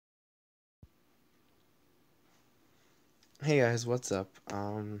Hey guys, what's up?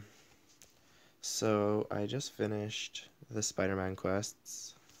 So I just finished the Spider-Man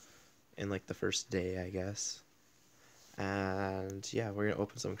quests in like the first day, I guess. And yeah, we're gonna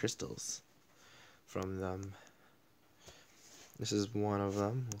open some crystals from them. This is one of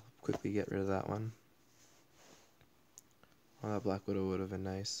them. We'll quickly get rid of that one. Oh, that Black Widow would have been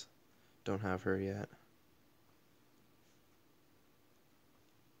nice. Don't have her yet.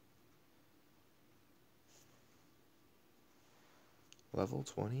 Level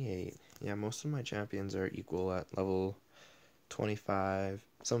 28. Yeah, most of my champions are equal at level 25.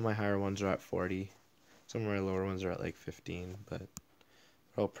 Some of my higher ones are at 40. Some of my lower ones are at like 15, but they're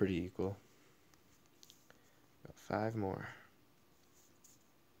all pretty equal. Got 5 more.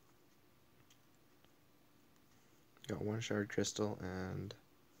 Got 1 shard crystal and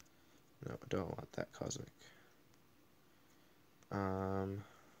no, I don't want that cosmic.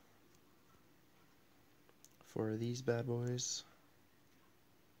 For these bad boys,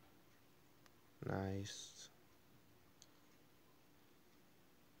 nice.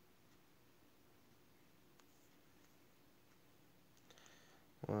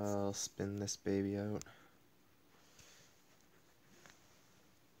 Well, spin this baby out.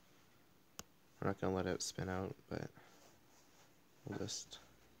 We're not gonna let it spin out, but we'll just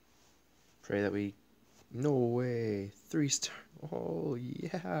pray that we. No way! 3-star. Oh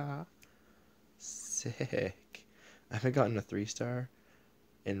yeah, sick. I haven't gotten a 3-star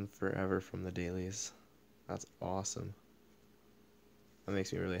in forever from the dailies. That's awesome. That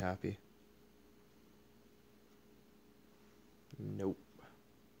makes me really happy. Nope.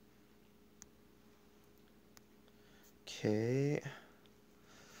 Okay.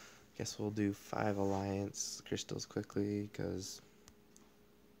 Guess we'll do 5 alliance crystals quickly because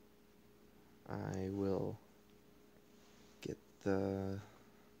I will get the.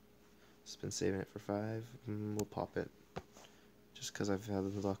 Just been saving it for 5. We'll pop it just because I've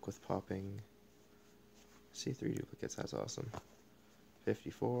had luck with popping. See 3 duplicates. That's awesome.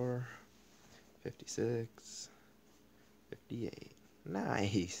 54, 56, 58.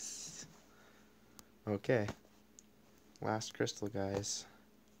 Nice. Okay. Last crystal, guys.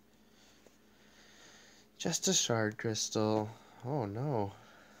 Just a shard crystal. Oh no.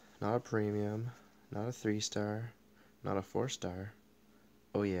 Not a premium. Not a 3-star. Not a 4-star.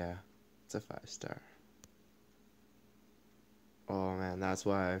 Oh yeah. It's a 5-star. Oh man, that's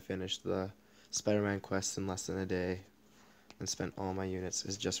why I finished the Spider-Man quest in less than a day and spent all my units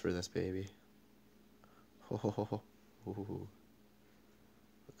is just for this baby. Oh, looks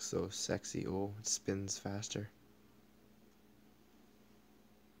so sexy. Oh, it spins faster.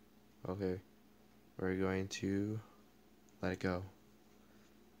 Okay, we're going to let it go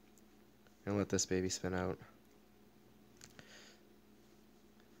and let this baby spin out.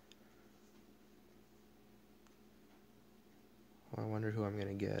 Oh, I wonder who I'm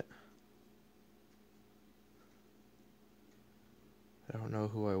gonna get. I don't know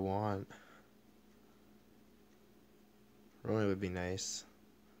who I want. Ronan would be nice.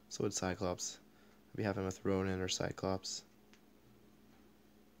 So would Cyclops. I'd be having with Ronan or Cyclops.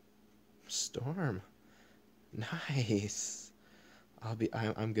 Storm. Nice.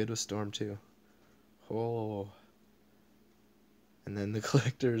 I'm good with Storm too. Oh. And then the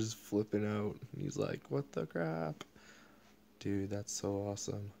collector's flipping out. He's like, what the crap? Dude, that's so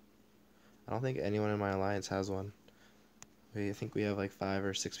awesome. I don't think anyone in my alliance has one. I think we have like 5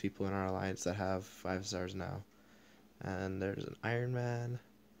 or 6 people in our alliance that have 5 stars now. And there's an Iron Man,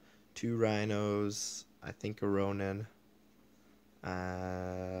 2 Rhinos, I think a Ronin.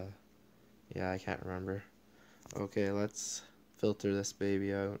 Yeah, I can't remember. Okay, let's filter this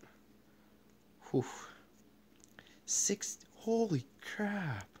baby out. Whew. 6. Holy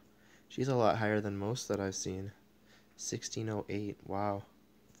crap. She's a lot higher than most that I've seen. 1608. Wow.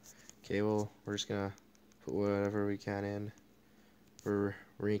 Okay, well, we're just gonna put whatever we can in. We're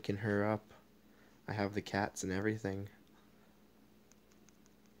ranking her up. I have the cats and everything.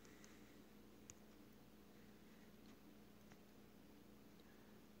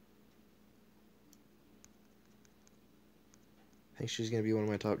 I think she's gonna be one of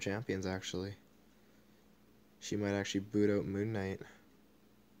my top champions, actually. She might actually boot out Moon Knight.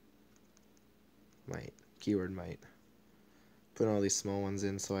 Might. Keyword might. Put all these small ones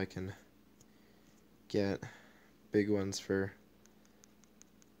in so I can get big ones for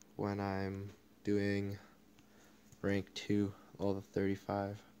when I'm doing rank 2, all the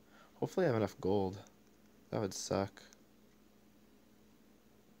 35. Hopefully I have enough gold. That would suck.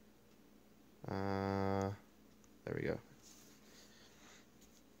 There we go.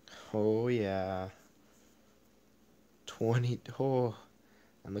 Oh yeah. 20. Oh.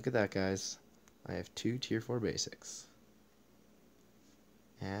 And look at that, guys. I have 2 tier 4 basics.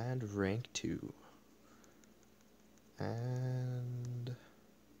 And rank 2. And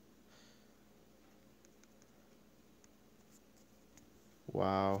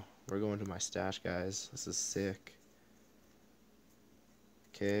wow, we're going to my stash, guys. This is sick.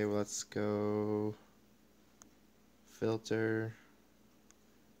 Okay, well, let's go filter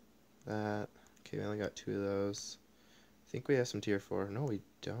that. Okay, we only got 2 of those. I think we have some tier 4. No, we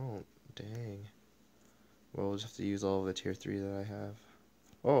don't. Dang. Well, we'll just have to use all of the tier 3 that I have.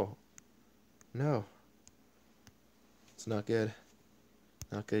 Oh, no. It's not good.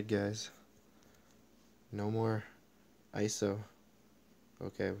 Not good, guys. No more ISO.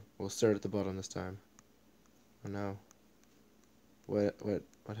 Okay, we'll start at the bottom this time. Oh no. What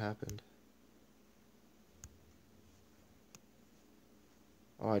happened?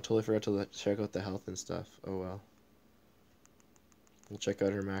 Oh, I totally forgot to check out the health and stuff. Oh well. We'll check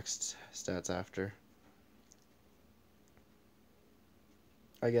out her maxed stats after.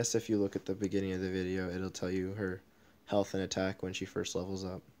 I guess if you look at the beginning of the video, it'll tell you her health and attack when she first levels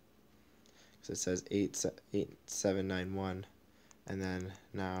up. Because it says 8791, and then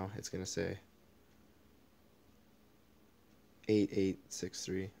now it's going to say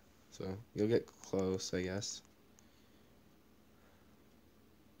 8863. So you'll get close, I guess.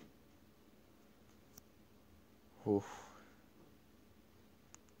 Oof.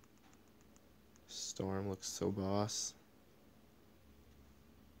 Storm looks so boss.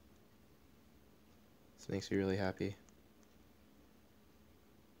 This makes me really happy.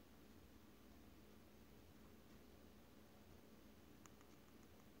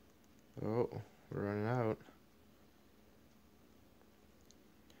 Oh, we're running out.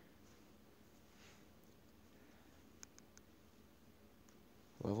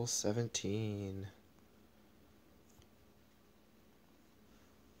 Level 17.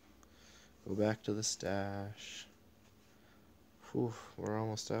 Go back to the stash. Whew, we're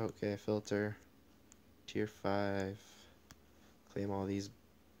almost out. Okay, filter. Tier 5. Claim all these.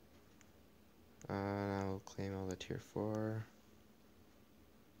 I'll claim all the tier 4.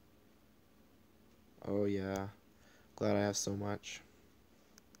 Oh yeah. Glad I have so much.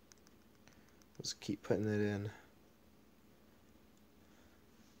 Just keep putting it in.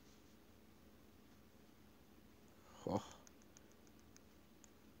 Oh.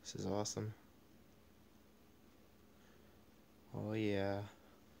 This is awesome. Oh yeah.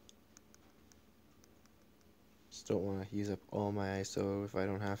 Just don't want to use up all my ISO if I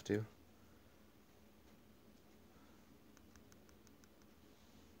don't have to.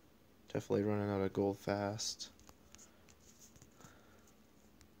 Definitely running out of gold fast.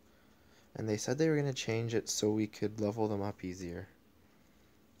 And they said they were going to change it so we could level them up easier.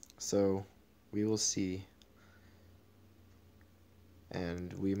 So we will see.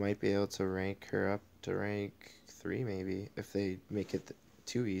 And we might be able to rank her up to rank 3 maybe if they make it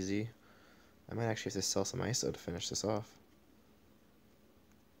too easy. I might actually have to sell some ISO to finish this off.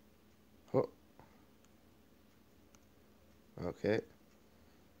 Oh. Okay.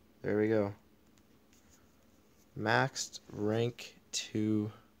 There we go. Maxed rank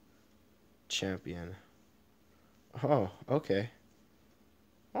 2 champion. Oh, okay.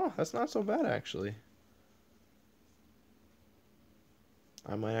 Oh, that's not so bad actually.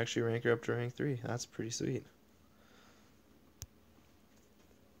 I might actually rank her up to rank 3. That's pretty sweet.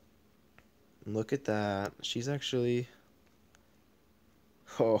 Look at that. She's actually...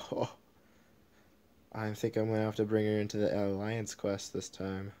 Oh, I think I'm going to have to bring her into the Alliance quest this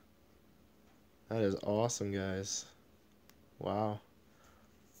time. That is awesome, guys. Wow.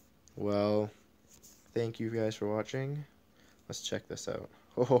 Well, thank you guys for watching. Let's check this out.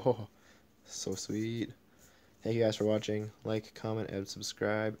 Oh, so sweet. Thank you guys for watching. Like, comment, and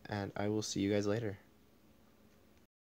subscribe, and I will see you guys later.